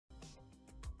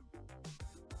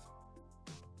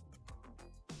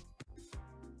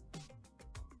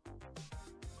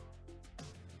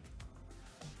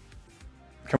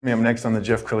Coming up next on the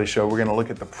Jeff Crilley Show, we're going to look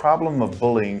at the problem of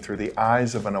bullying through the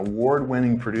eyes of an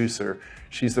award-winning producer.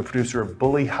 She's the producer of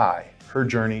Bully High. Her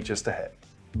journey just ahead.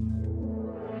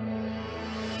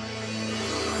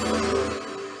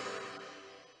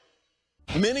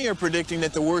 Many are predicting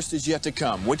that the worst is yet to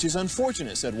come, which is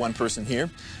unfortunate, said one person here.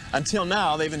 Until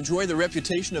now, they've enjoyed the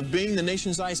reputation of being the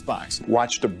nation's icebox.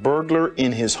 Watched a burglar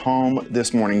in his home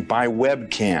this morning by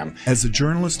webcam. As a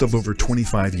journalist of over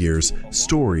 25 years,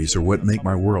 stories are what make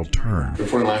my world turn.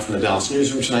 Reporting live from the Dallas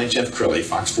newsroom tonight, Jeff Crilley,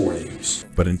 Fox 4 News.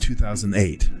 But in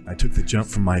 2008, I took the jump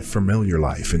from my familiar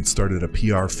life and started a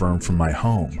PR firm from my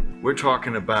home. We're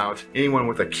talking about anyone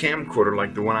with a camcorder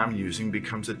like the one I'm using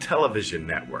becomes a television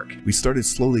network. We started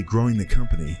slowly growing the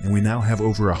company, and we now have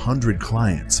over 100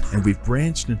 clients, and we've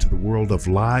branched into the world of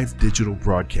live digital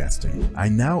broadcasting. I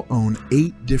now own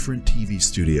 8 different TV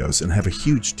studios and have a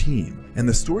huge team, and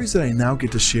the stories that I now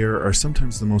get to share are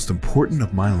sometimes the most important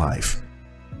of my life.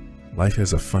 Life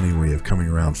has a funny way of coming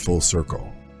around full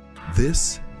circle.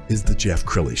 This is the Jeff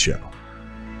Crilley Show.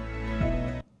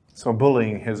 So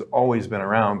bullying has always been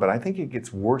around, but I think it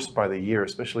gets worse by the year,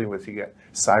 especially with you got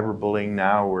cyberbullying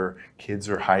now, where kids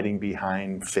are hiding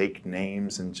behind fake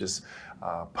names and just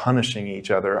punishing each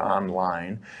other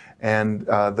online. And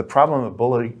the problem of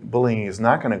bullying is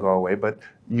not going to go away, but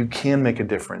you can make a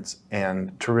difference.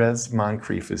 And Therese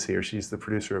Moncrief is here. She's the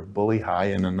producer of Bully High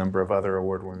and a number of other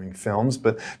award-winning films.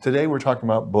 But today we're talking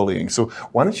about bullying. So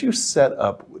why don't you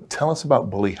tell us about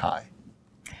Bully High.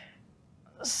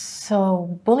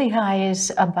 So Bully High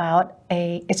is about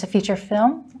it's a feature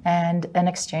film, and an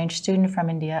exchange student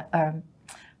from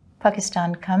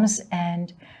Pakistan comes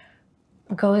and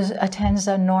attends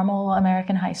a normal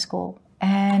American high school,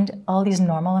 and all these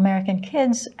normal American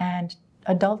kids and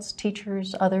adults,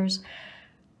 teachers, others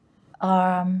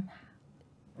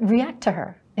react to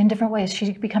her in different ways.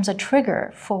 She becomes a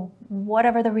trigger for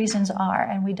whatever the reasons are,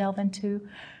 and we delve into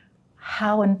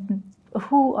how and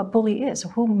who a bully is,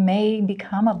 who may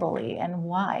become a bully and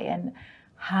why, and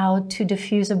how to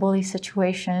diffuse a bully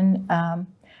situation,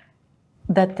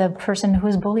 that the person who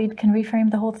is bullied can reframe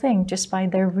the whole thing just by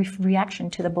their reaction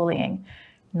to the bullying.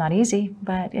 Not easy,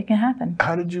 but it can happen.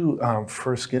 How did you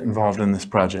first get involved in this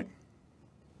project?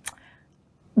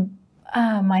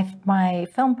 My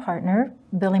film partner,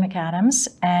 Billy McAdams,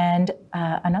 and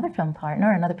another film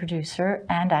partner, another producer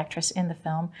and actress in the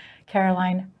film,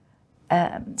 Caroline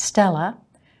Stella,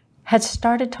 had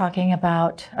started talking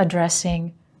about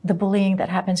addressing the bullying that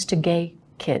happens to gay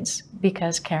kids,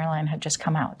 because Caroline had just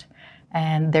come out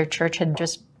and their church had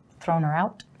just thrown her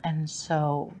out, and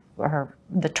so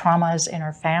the traumas in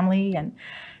her family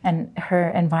and her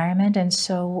environment. And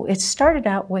so it started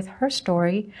out with her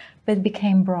story, but it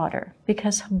became broader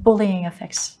because bullying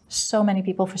affects so many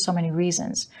people for so many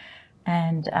reasons.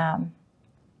 And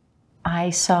I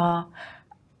saw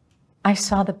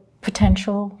the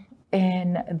potential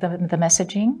in the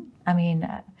messaging. I mean,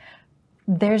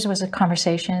 theirs was a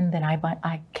conversation, then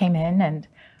I came in, and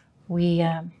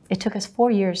it took us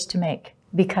 4 years to make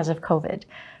because of COVID.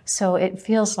 So it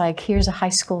feels like here's a high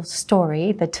school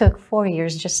story that took 4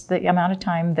 years, just the amount of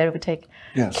time that it would take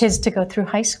kids to go through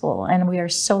high school. And we are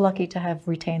so lucky to have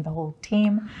retained the whole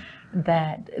team,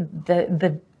 that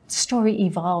the story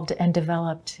evolved and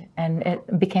developed, and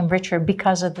it became richer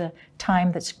because of the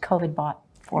time that COVID bought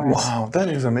for us. Wow, that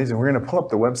is amazing. We're going to pull up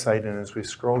the website, and as we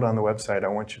scroll down the website, I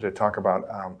want you to talk about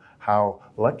how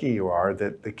lucky you are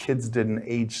that the kids didn't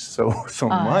age so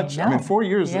much. I mean, 4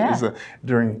 years is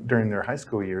during their high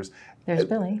school years. There's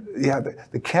Billy. Yeah,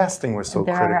 the casting was so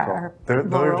there critical.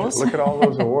 Are our look at all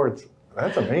those awards.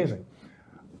 That's amazing.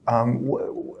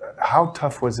 How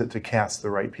tough was it to cast the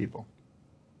right people?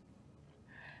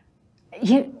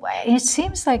 It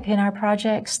seems like in our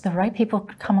projects, the right people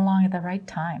come along at the right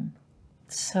time.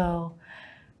 So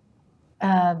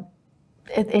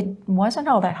it wasn't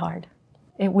all that hard.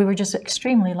 We were just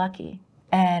extremely lucky,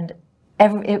 and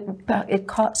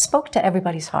it spoke to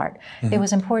everybody's heart. Mm-hmm. It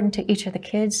was important to each of the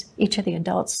kids, each of the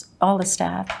adults, all the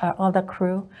staff, all the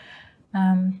crew.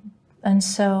 And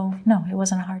so, no, it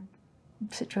wasn't a hard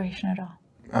situation at all.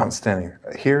 Outstanding.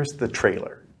 Here's the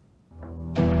trailer.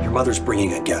 Your mother's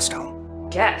bringing a guest home.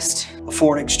 Guest? A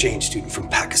foreign exchange student from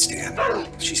Pakistan.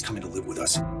 She's coming to live with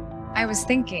us. I was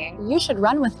thinking, you should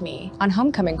run with me on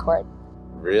homecoming court.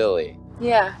 Really?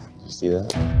 Yeah. Did you see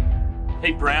that?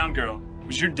 Hey, brown girl,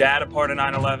 was your dad a part of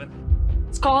 9/11?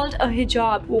 It's called a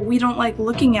hijab. Well, we don't like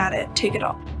looking at it. Take it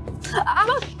off.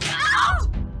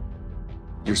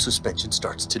 Your suspension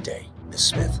starts today, Miss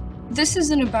Smith. This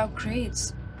isn't about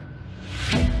grades.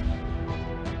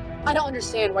 I don't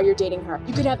understand why you're dating her.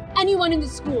 You could have anyone in the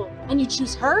school, and you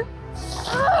choose her?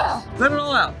 Let it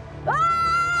all out.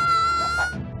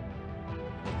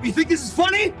 You think this is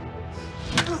funny?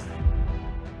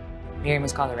 Miriam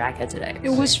was called a rackhead today. It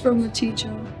was from the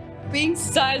teacher. Being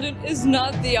silent is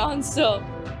not the answer.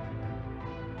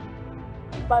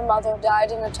 My mother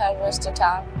died in a terrorist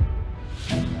attack.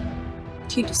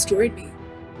 He destroyed me.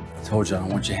 I told you I don't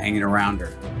want you hanging around her.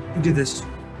 Who did this?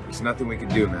 There's nothing we can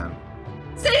do, man.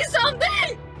 Say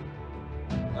something!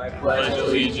 I pledge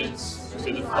allegiance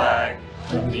to the flag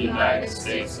of the United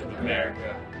States of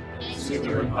America, to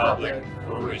the republic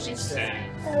for which it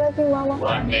stands, I love you, Mama.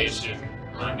 one nation,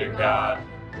 under God,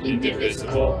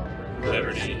 indivisible, with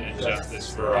liberty and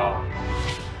justice for all.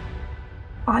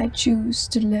 I choose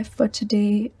to live for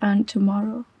today and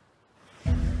tomorrow.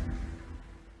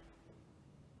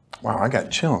 Wow, I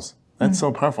got chills. That's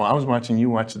so powerful. I was watching you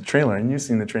watch the trailer, and you've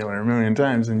seen the trailer a million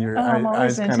times, and your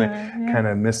eyes kind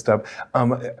of missed up.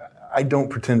 I don't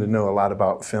pretend to know a lot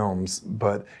about films,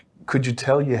 but could you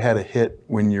tell you had a hit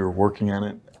when you were working on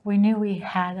it? We knew we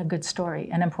had a good story,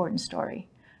 an important story,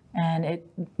 and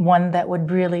one that would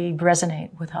really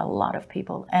resonate with a lot of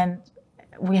people. And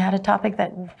we had a topic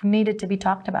that needed to be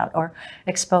talked about or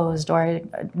exposed or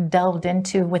delved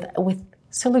into with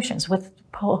solutions, with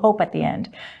hope at the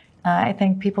end. I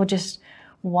think people just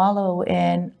wallow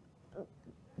in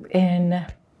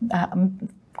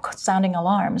sounding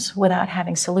alarms without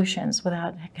having solutions,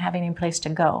 without having any place to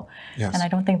go. Yes. And I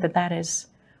don't think that is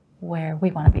where we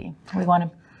want to be. We want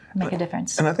to make a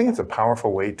difference. And I think it's a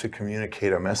powerful way to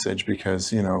communicate a message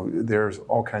because, you know, there's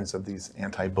all kinds of these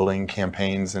anti-bullying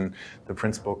campaigns and the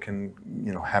principal can,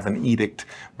 you know, have an edict,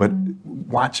 but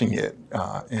watching it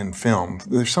in film,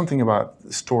 there's something about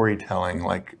storytelling,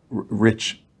 like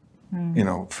rich, you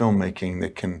know, filmmaking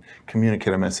that can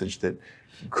communicate a message that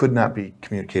could not be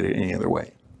communicated any other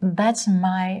way. That's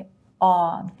my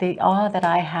awe, the awe that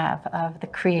I have of the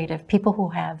creative, people who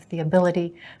have the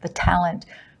ability, the talent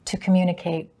to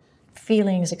communicate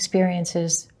feelings,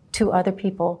 experiences to other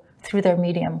people through their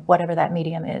medium, whatever that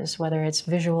medium is, whether it's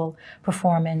visual,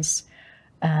 performance,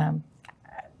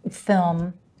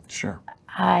 film. Sure.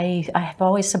 I've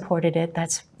always supported it.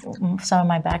 That's some of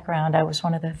my background. I was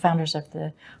one of the founders of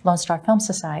the Lone Star Film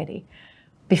Society.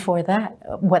 Before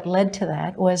that, what led to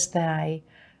that was that I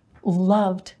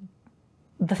loved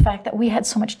the fact that we had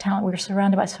so much talent. We were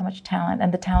surrounded by so much talent,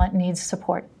 and the talent needs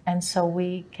support. And so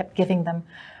we kept giving them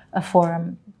a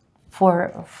forum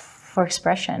for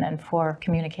expression and for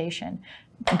communication.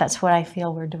 That's what I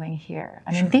feel we're doing here.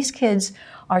 I mean, these kids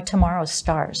are tomorrow's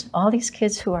stars. All these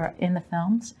kids who are in the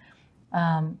films,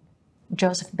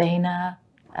 Joseph Baina,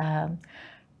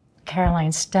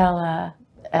 Caroline Stella,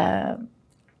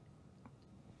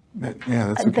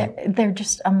 that's okay. They're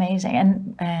just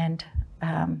amazing. And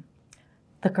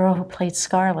the girl who played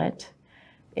Scarlett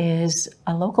is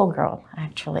a local girl,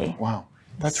 actually. Wow.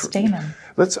 That's Stamen.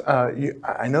 Let's.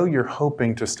 I know you're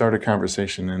hoping to start a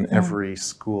conversation in every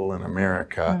school in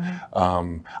America.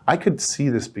 I could see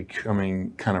this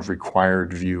becoming kind of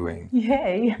required viewing.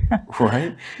 Yay!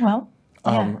 Right. Well,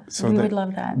 yeah, so we would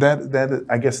love that. That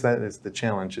I guess that is the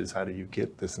challenge: is how do you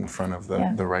get this in front of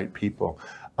the right people?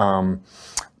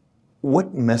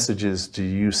 What messages do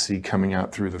you see coming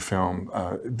out through the film?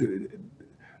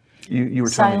 You were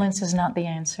Silence is not the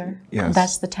answer. Yes.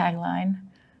 That's the tagline.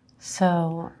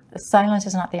 So silence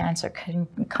is not the answer.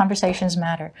 Conversations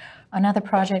matter. Another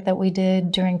project that we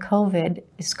did during COVID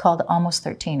is called Almost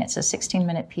 13. It's a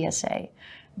 16-minute PSA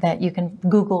that you can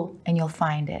Google and you'll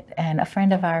find it. And a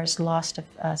friend of ours lost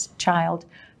a child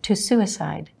to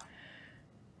suicide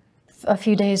a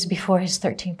few days before his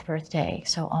 13th birthday,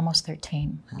 so almost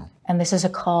 13. And this is a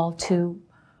call to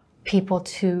people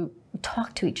to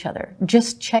talk to each other.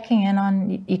 Just checking in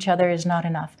on each other is not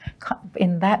enough.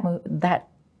 In that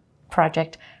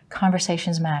project,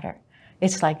 conversations matter.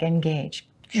 It's like engage.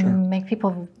 Sure. Make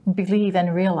people believe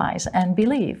and realize and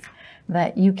believe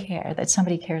that you care, that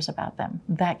somebody cares about them.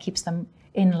 That keeps them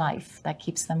in life. That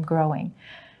keeps them growing.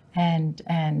 And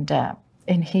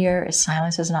in here,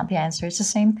 silence is not the answer. It's the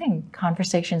same thing.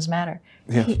 Conversations matter.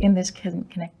 Yes. In this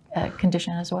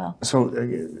condition as well. So,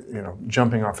 you know,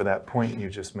 jumping off of that point you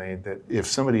just made, that if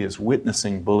somebody is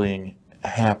witnessing bullying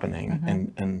happening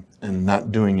and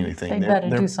not doing anything, they better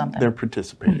do something. They're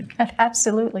participating.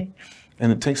 Absolutely.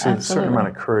 And it takes a certain amount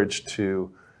of courage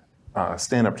to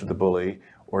stand up to the bully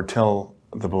or tell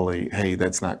the bully, hey,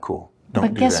 that's not cool. Don't do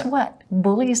that. But guess what?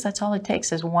 Bullies, that's all it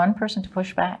takes is one person to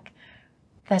push back.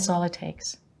 That's all it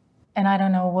takes. And I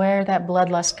don't know where that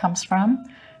bloodlust comes from.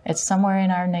 It's somewhere in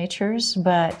our natures,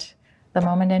 but the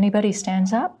moment anybody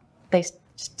stands up, they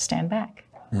stand back.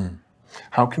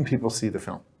 How can people see the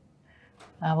film?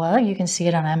 Well, you can see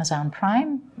it on Amazon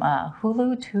Prime,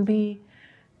 Hulu, Tubi,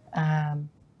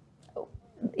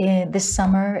 This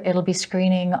summer, it'll be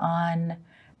screening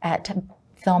at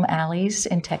film alleys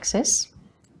in Texas.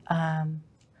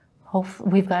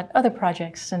 We've got other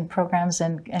projects and programs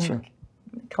and Sure.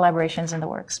 collaborations in the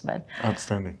works, but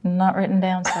Outstanding. not written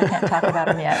down, so I can't talk about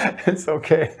them yet. It's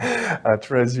okay.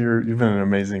 Therese, you've been an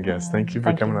amazing guest. Thank you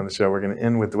for coming on the show. We're going to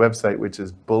end with the website, which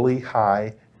is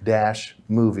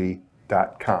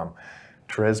bullyhigh-movie.com.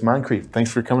 Therese Moncrief,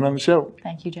 thanks for coming on the show.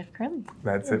 Thank you, Jeff Crilley.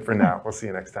 That's it for now. We'll see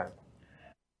you next time.